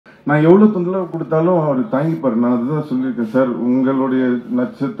நான் எவ்வளோ தொந்தரவு கொடுத்தாலும் அவர் தாங்கிப்பார். நான் அதுதான் சொல்லியிருக்கேன் சார், உங்களுடைய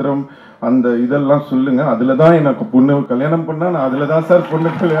நட்சத்திரம் அந்த இதெல்லாம் சொல்லுங்க, அதில் தான் எனக்கு பொண்ணு கல்யாணம் பண்ணா நான் அதில் தான் சார்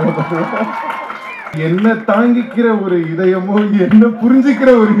பொண்ணு கல்யாணம் பண்ணுவேன். என்ன தாங்கிக்கிற ஒரு இதயமோ என்ன புரிஞ்சுக்கிற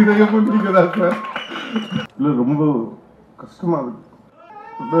ஒரு இதயமோ நீங்க தான் சார். இல்லை ரொம்ப கஷ்டமா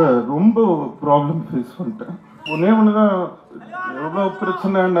இருக்கு, ரொம்ப ப்ராப்ளம் ஃபேஸ் பண்ணிட்டேன். ஒன்னே ஒண்ணுதான், எவ்வளோ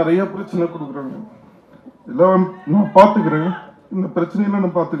பிரச்சனை, நிறைய பிரச்சனை கொடுக்குறாங்க, எல்லாம் நான் பார்த்துக்கிறேன், இந்த பிரச்சனையெல்லாம்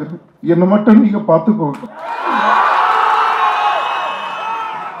நான் பார்த்துக்கிறேன், என்னை மட்டும் நீங்க பார்த்துக்கோங்க.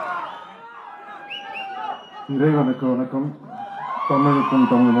 இறைவனுக்கு வணக்கம், தமிழுக்கும்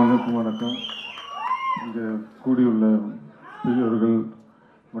தமிழ் மண்ணுக்கும் வணக்கம். இங்கே கூடியுள்ள பெரியவர்கள்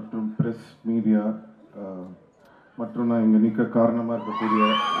மற்றும் பிரஸ் மீடியா மற்றும் நான் இங்கே நிற்க காரணமாக இருக்கக்கூடிய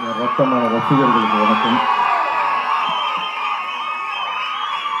ரத்தமான ரசிகர்களுக்கு வணக்கம்.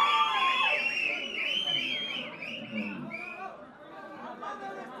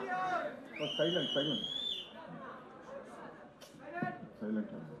 Silent silent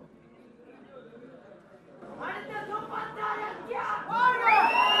silent.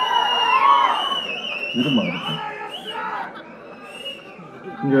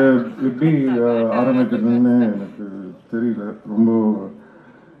 இங்க எப்படி ஆரம்பிக்கிறதுன்னு எனக்கு தெரியல. ரொம்ப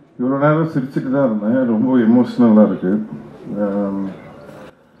இவ்வளோ நேரம் சிரிச்சுட்டு தான் இருந்தேன், ரொம்ப எமோஷ்னலாக இருக்கு.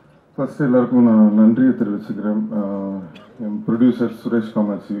 ஃபர்ஸ்ட் எல்லாருக்கும் நான் நன்றியை தெரிவிச்சுக்கிறேன். என் ப்ரொடியூசர் சுரேஷ்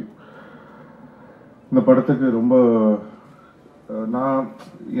காமாட்சி இந்த படத்துக்கு ரொம்ப நான்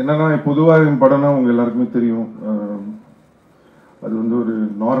என்னன்னா பொதுவாக என் படம்னா உங்க எல்லாருக்குமே தெரியும், அது வந்து ஒரு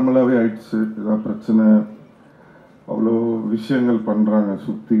நார்மலாகவே ஆயிடுச்சு. ஏதாவது பிரச்சனை, அவ்வளோ விஷயங்கள் பண்ணுறாங்க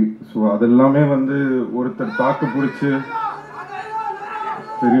சுற்றி. ஸோ அதெல்லாமே வந்து ஒருத்தர் தாக்கு பிடிச்சி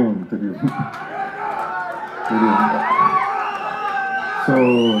தெரியும் தெரியும் தெரியும். ஸோ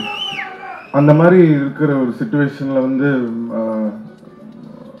அந்த மாதிரி இருக்கிற ஒரு சுச்சுவேஷனில் வந்து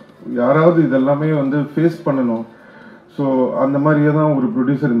யாராவது இதெல்லாமே வந்து ஃபேஸ் பண்ணணும். ஸோ அந்த மாதிரியே தான் ஒரு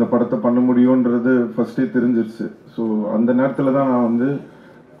ப்ரொடியூசர் இந்த படத்தை பண்ண முடியுன்றது ஃபர்ஸ்டே தெரிஞ்சிருச்சு. ஸோ அந்த நேரத்தில் தான் நான் வந்து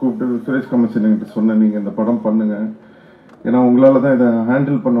கூப்பிட்டு சுரேஷ் கமிஷன் என்கிட்ட சொன்னேன், நீங்கள் இந்த படம் பண்ணுங்க, ஏன்னா உங்களால் தான் இதை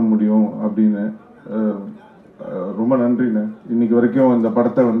ஹேண்டில் பண்ண முடியும் அப்படின்னு. ரொம்ப நன்றிண்ணே. இன்னைக்கு வரைக்கும் இந்த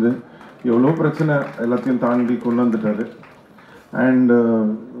படத்தை வந்து எவ்வளோ பிரச்சனை எல்லாத்தையும் தாண்டி கொண்டு வந்துட்டாரு. And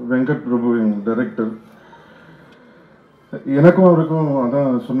Venkat Prabhu N director, எனக்கும் அவருக்கும்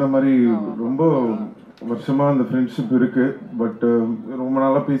அதான் சொன்ன மாதிரி ரொம்ப வருஷமா அந்த ஃப்ரெண்ட்ஷிப் இருக்கு. பட் ரொம்ப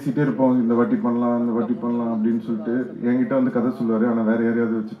நாளாக பேசிட்டே இருப்போம், இந்த வாட்டி பண்ணலாம் இந்த வாட்டி பண்ணலாம் அப்படின்னு சொல்லிட்டு என்கிட்ட வந்து கதை சொல்லுவாரு, ஆனால் வேற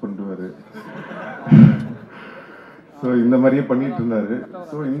யாரையாவது வச்சு பண்ணுவாரு. ஸோ இந்த மாதிரியே பண்ணிட்டு இருந்தாரு.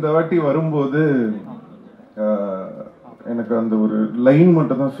 ஸோ இந்த வாட்டி வரும்போது எனக்கு அந்த ஒரு லைன்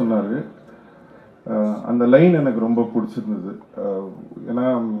மட்டும் தான் சொன்னாரு. அந்த லைன் எனக்கு ரொம்ப பிடிச்சிருந்தது. ஏன்னா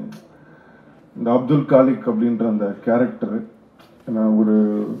இந்த அப்துல் காலிக் அப்படின்ற அந்த கேரக்டரு ஒரு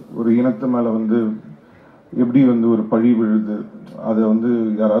ஒரு இனத்து மேல வந்து எப்படி வந்து ஒரு பழி விழுது, அதை வந்து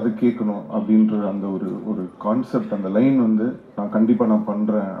யாராவது கேட்கணும் அப்படின்ற அந்த ஒரு ஒரு கான்செப்ட், அந்த லைன் வந்து நான் கண்டிப்பாக நான்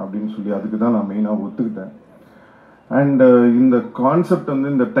பண்ணுறேன் அப்படின்னு சொல்லி அதுக்கு தான் நான் மெயினாக ஒத்துக்கிட்டேன். அண்ட் இந்த கான்செப்ட்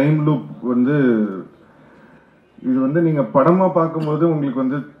வந்து இந்த டைம் லூப் வந்து இது வந்து நீங்கள் படமாக பார்க்கும்போது உங்களுக்கு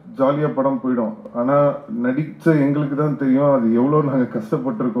வந்து ஜாலியாக படம் போயிடும். ஆனால் நடித்த எங்களுக்கு தான் தெரியும் அது எவ்வளோ நாங்கள்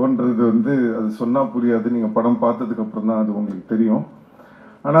கஷ்டப்பட்டிருக்கோன்றது வந்து அது சொன்னால் புரியாது, நீங்கள் படம் பார்த்ததுக்கு அப்புறம் தான் அது உங்களுக்கு தெரியும்.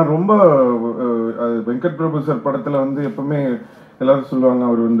 ஆனால் ரொம்ப வெங்கட் பிரபு சார் படத்தில் வந்து எப்பவுமே எல்லாரும் சொல்லுவாங்க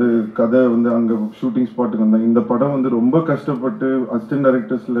அவர் வந்து கதை வந்து அங்கே ஷூட்டிங் ஸ்பாட்டுக்கு வந்தாங்க. இந்த படம் வந்து ரொம்ப கஷ்டப்பட்டு அசிஸ்டன்ட்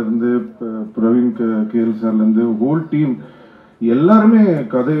டைரக்டர்ஸ்ல இருந்து பிரவீன் கேஎல் சார்லேருந்து ஹோல் டீம் எல்லாருமே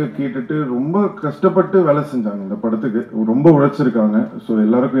கதையை கேட்டுட்டு ரொம்ப கஷ்டப்பட்டு வேலை செஞ்சாங்க. இந்த படத்துக்கு ரொம்ப உழைச்சிருக்காங்க. ஸோ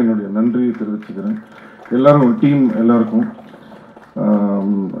எல்லாருக்கும் என்னுடைய நன்றியை தெரிவிச்சுக்கிறேன், எல்லாரும் டீம் எல்லாருக்கும்.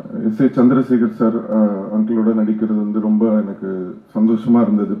 எஸ் ஏ சந்திரசேகர் சார் அங்கிளோட நடிக்கிறது வந்து ரொம்ப எனக்கு சந்தோஷமா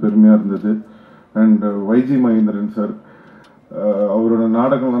இருந்தது, பெருமையா இருந்தது. அண்ட் வைஜி மகேந்திரன் சார், அவரோட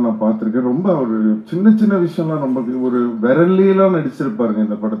நாடகம்லாம் நான் பார்த்துருக்கேன். ரொம்ப ஒரு சின்ன சின்ன விஷயம்லாம் ரொம்ப ஒரு விரல்லாம் நடிச்சிருப்பாருங்க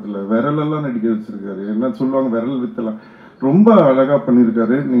இந்த படத்துல, விரலெல்லாம் நடிக்க வச்சிருக்காரு. என்ன சொல்லுவாங்க விரல் வித்தலாம், ரொம்ப அழகா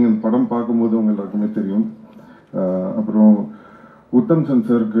பண்ணியிருக்காரு. நீங்க படம் பார்க்கும்போது உங்க எல்லாருக்குமே தெரியும். அப்புறம் உத்தம் சந்த்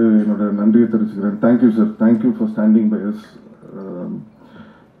சாருக்கு என்னோட நன்றியை தெரிவிச்சுக்கிறேன். Thank you sir, thank you for standing by as.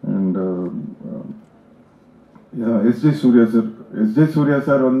 And SJ Surya sir, SJ Surya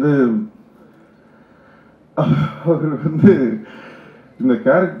sir வந்து அவர் வந்து இந்த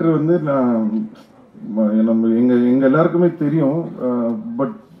கேரக்டர் வந்து நான் நம்ம எங்க எல்லாருக்குமே தெரியும்.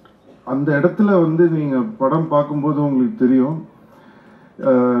 பட் அந்த இடத்துல வந்து நீங்க படம் பார்க்கும்போது உங்களுக்கு தெரியும்.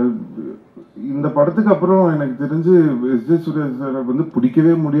 இந்த படத்துக்கு அப்புறம் எனக்கு தெரிஞ்சு எஸ்ஜே சூர்யா சார் வந்து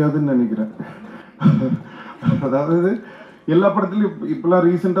பிடிக்கவே முடியாதுன்னு நினைக்கிறேன். அதாவது எல்லா படத்துலையும் இப்பெல்லாம்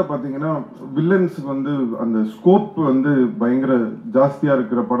ரீசெண்டாக பார்த்தீங்கன்னா வில்லன்ஸுக்கு வந்து அந்த ஸ்கோப் வந்து பயங்கர ஜாஸ்தியாக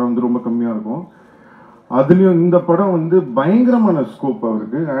இருக்கிற படம் வந்து ரொம்ப கம்மியாக இருக்கும். அதுலேயும் இந்த படம் வந்து பயங்கரமான ஸ்கோப்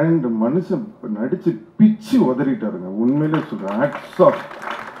அவருக்கு. அண்ட் மனுஷன் நடிச்சு பிச்சு உதறிட்டாருங்க, உண்மையிலே சொல்கிறேன். Hats off.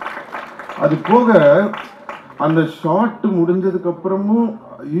 அது போக அந்த ஷார்ட் முடிஞ்சதுக்கு அப்புறமும்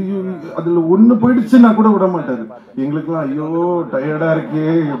அதுல ஒண்ணு போயிடுச்சுன்னா கூட விட மாட்டாரு. எங்களுக்கெல்லாம் ஐயோ டயர்டா இருக்கே,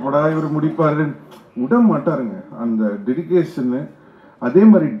 எப்படா இவர் முடிப்பாரு, விட மாட்டாருங்க. அந்த டெடிகேஷன். அதே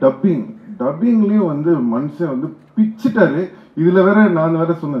மாதிரி டப்பிங்லயும் வந்து மனுஷன் வந்து பிச்சுட்டாரு. இதுல வேற நான்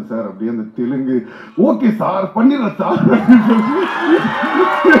வேற சொன்னேன் சார், அப்படியே அந்த தெலுங்கு ஓகே சார் பண்ணிடுறேன் சார்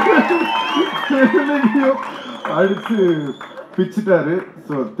அடுத்து பிச்சுட்டாரு.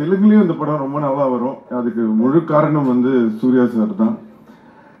 ஸோ தெலுங்குலேயும் இந்த படம் ரொம்ப நல்லா வரும். அதுக்கு முழு காரணம் வந்து சூர்யா சார் தான்.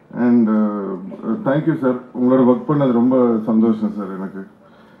 அண்ட் தேங்க்யூ சார், உங்களோட ஒர்க் பண்ணது ரொம்ப சந்தோஷம் சார் எனக்கு.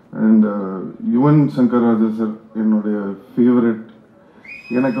 அண்ட் யுவன் சங்கர் ராஜா சார் என்னுடைய ஃபேவரட்.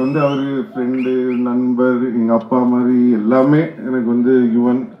 எனக்கு வந்து அவர் ஃப்ரெண்டு, நண்பர், எங்கள் அப்பா மாதிரி எல்லாமே எனக்கு வந்து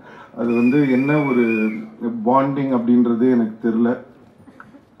யுவன். அது வந்து என்ன ஒரு பாண்டிங் அப்படின்றது எனக்கு தெரில.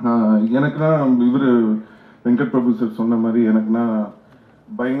 எனக்குன்னா இவர் வெங்கட் பிரபு சார் சொன்ன மாதிரி எனக்குன்னா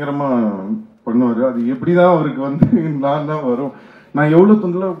பயங்கரமா பண்ணுவார். அது எப்படிதான் அவருக்கு வந்து நான் தான் வரும். நான் எவ்வளோ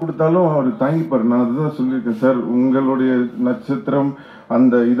தொந்தரவு கொடுத்தாலும் அவர் தாங்கிப்பார். நான் அதுதான் சொல்லியிருக்கேன் சார், உங்களுடைய நட்சத்திரம்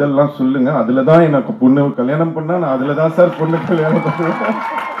அந்த இதெல்லாம் சொல்லுங்க, அதில் தான் எனக்கு பொண்ணு கல்யாணம் பண்ணா நான் அதில் தான் சார் பொண்ணு கல்யாணம் பண்ணுவேன்.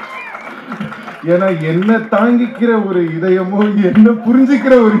 ஏன்னா என்ன தாங்கிக்கிற ஒரு இதயமோ என்ன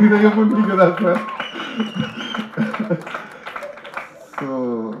புரிஞ்சுக்கிற ஒரு இதயமோ நீங்க தான் சார். ஸோ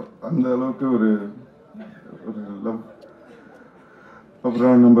அந்த அளவுக்கு ஒரு லவ்.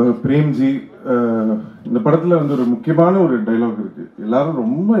 அப்புறம் நம்ம பிரேம்ஜி இந்த படத்துல வந்து ஒரு முக்கியமான ஒரு டைலாக் இருக்கு, எல்லாரும்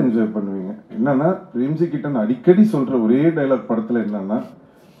ரொம்ப என்ஜாய் பண்ணுவீங்க. என்னன்னா பிரேம்ஜி கிட்ட நான் அடிக்கடி சொல்ற ஒரே டைலாக் படத்துல என்னன்னா,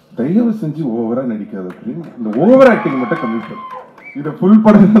 தயவு செஞ்சு ஓவரா நடிக்காத பிரேம், இந்த ஓவர் ஆக்டிங் மட்டும் கம்மி பண்ணு. இதை ஃபுல்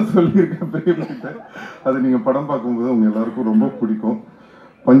படம் தான் சொல்லியிருக்கேன் பிரேம் கிட்ட. அது நீங்க படம் பார்க்கும்போது உங்க எல்லாருக்கும் ரொம்ப பிடிக்கும்.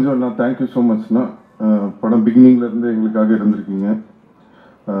 பஞ்சம்னா தேங்க்யூ ஸோ மச்னா, படம் பிகினிங்ல இருந்து எங்களுக்காக இருந்திருக்கீங்க.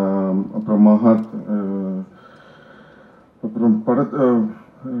 அப்புறம் மகாத், அப்புறம்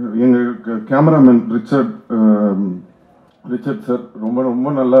எங்கள் கேமராமேன் ரிச்சர்ட் சார் ரொம்ப ரொம்ப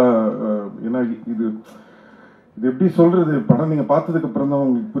நல்லா. ஏன்னா இது எப்படி சொல்றது, படம் நீங்க பார்த்ததுக்கு அப்புறம் தான்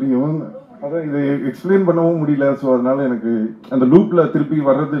உங்களுக்கு புரியும். அதான் இதை எக்ஸ்பிளைன் பண்ணவும் முடியல. ஸோ அதனால எனக்கு அந்த லூப்ல திருப்பி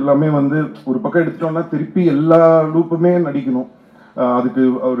வர்றது எல்லாமே வந்து ஒரு பக்கம் எடுத்துட்டோம்னா திருப்பி எல்லா லூப்புமே நடிக்கணும். அதுக்கு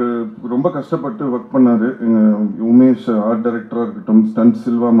அவர் ரொம்ப கஷ்டப்பட்டு ஒர்க் பண்ணாரு. உமேஷ் ஆர்ட் டைரக்டராக இருக்கட்டும், ஸ்டன்ட்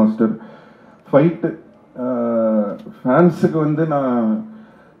சில்வா மாஸ்டர், ஃபைட்டு ஃபேன்ஸுக்கு வந்து நான்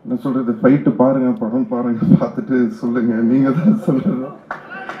என்ன சொல்றது, ஃபைட்டு பாருங்க, படம் பாருங்க, பார்த்துட்டு சொல்லுங்க, நீங்க தான் சொல்றது.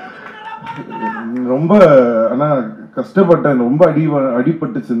 ரொம்ப ஆனா கஷ்டப்பட்டேன், ரொம்ப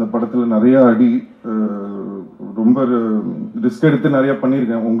அடிபட்டுச்சு இந்த படத்துல, நிறைய அடி. ரொம்ப ரிஸ்க் எடுத்து நிறைய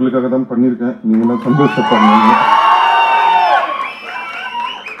பண்ணியிருக்கேன், உங்களுக்காக தான் பண்ணியிருக்கேன், நீங்களாம் சந்தோஷப்படுங்க.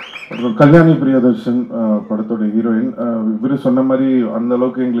 அப்புறம் கல்யாணி பிரியதர்ஷன் படத்தோட ஹீரோயின். இவரு சொன்ன மாதிரி அந்த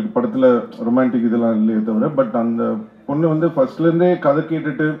அளவுக்கு எங்களுக்கு படத்துல ரொமான்டிக் இதெல்லாம் இல்லையே தவிர, பட் அந்த பொண்ணு வந்து ஃபர்ஸ்ட்ல இருந்தே கதை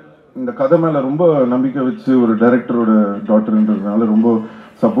கேட்டுட்டு இந்த கதை மேல ரொம்ப நம்பிக்கை வச்சு ஒரு டைரக்டரோட டாட்டர்ன்றதுனால ரொம்ப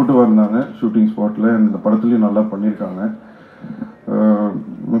சப்போர்ட்டிவா இருந்தாங்க ஷூட்டிங் ஸ்பாட்ல. இந்த படத்துலயும் நல்லா பண்ணியிருக்காங்க.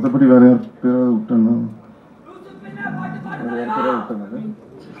 மற்றபடி வேற யார் பேராவது விட்டோன்னா,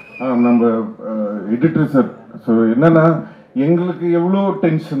 நம்ம எடிட்டர் சார். ஸோ என்னன்னா, எங்களுக்கு எவ்வளோ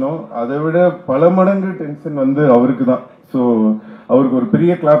டென்ஷனோ அதை விட பல மடங்கு டென்ஷன் வந்து அவருக்கு தான். ஸோ அவருக்கு ஒரு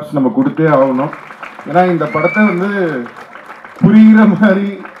பெரிய கிளாப்ஸ் நம்ம கொடுத்தே ஆகணும். ஏன்னா இந்த படத்தை வந்து புரிகிற மாதிரி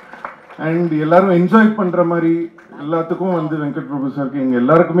அண்ட் எல்லாரும் என்ஜாய் பண்ற மாதிரி எல்லாத்துக்கும் வந்து வெங்கட் பிரபு சாருக்கு எங்க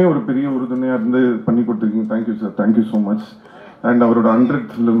எல்லாருக்குமே ஒரு பெரிய உறுதுணையா இருந்து பண்ணி கொடுத்துருக்கீங்க. Thank you sir, thank you so much. And அவரோட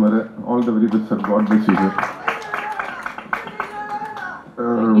 100th ஃபிலிம் வேற. All the very best sir. God bless you sir.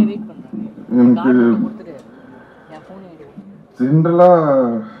 எனக்கு ஜென்ரலா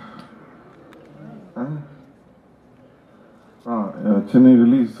சென்னை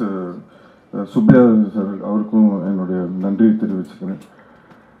ரிலீஸ் சுப்பையா சார், அவருக்கும் என்னுடைய நன்றியை தெரிவிச்சுக்கிறேன்.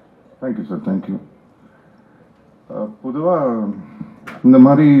 Thank you sir, thank you. பொதுவாக இந்த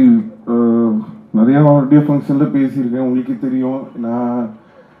மாதிரி நிறைய ஆடியோ ஃபங்க்ஷன்ல பேசியிருக்கேன், உங்களுக்கே தெரியும். நான்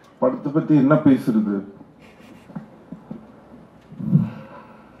படத்தை பற்றி என்ன பேசுறது,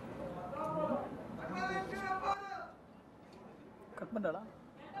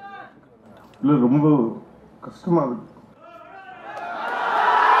 இல்லை ரொம்ப கஷ்டமா இருக்கு.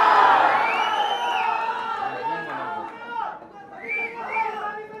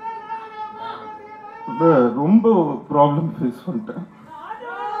 ரொம்ப ப்ராப்ளம் ஃபேஸ் பண்ணிட்டேன்.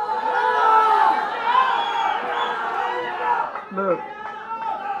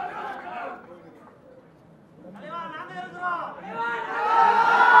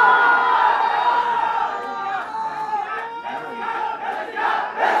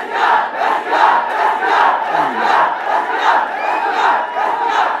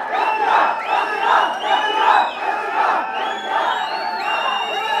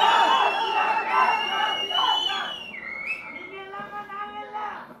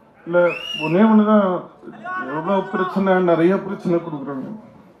 இல்லை ஒன்னே ஒன்று தான், எவ்வளோ பிரச்சனை, நிறைய பிரச்சனை கொடுக்குறாங்க.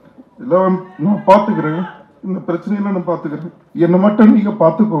 எல்லாம் நான் பார்த்துக்கிறேன், இந்த பிரச்சனையெல்லாம் நான் பார்த்துக்கிறேன், என்னை மட்டும் நீங்க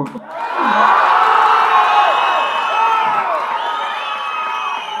பார்த்துக்கோங்க.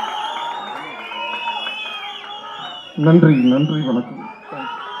 நன்றி, நன்றி, வணக்கம்.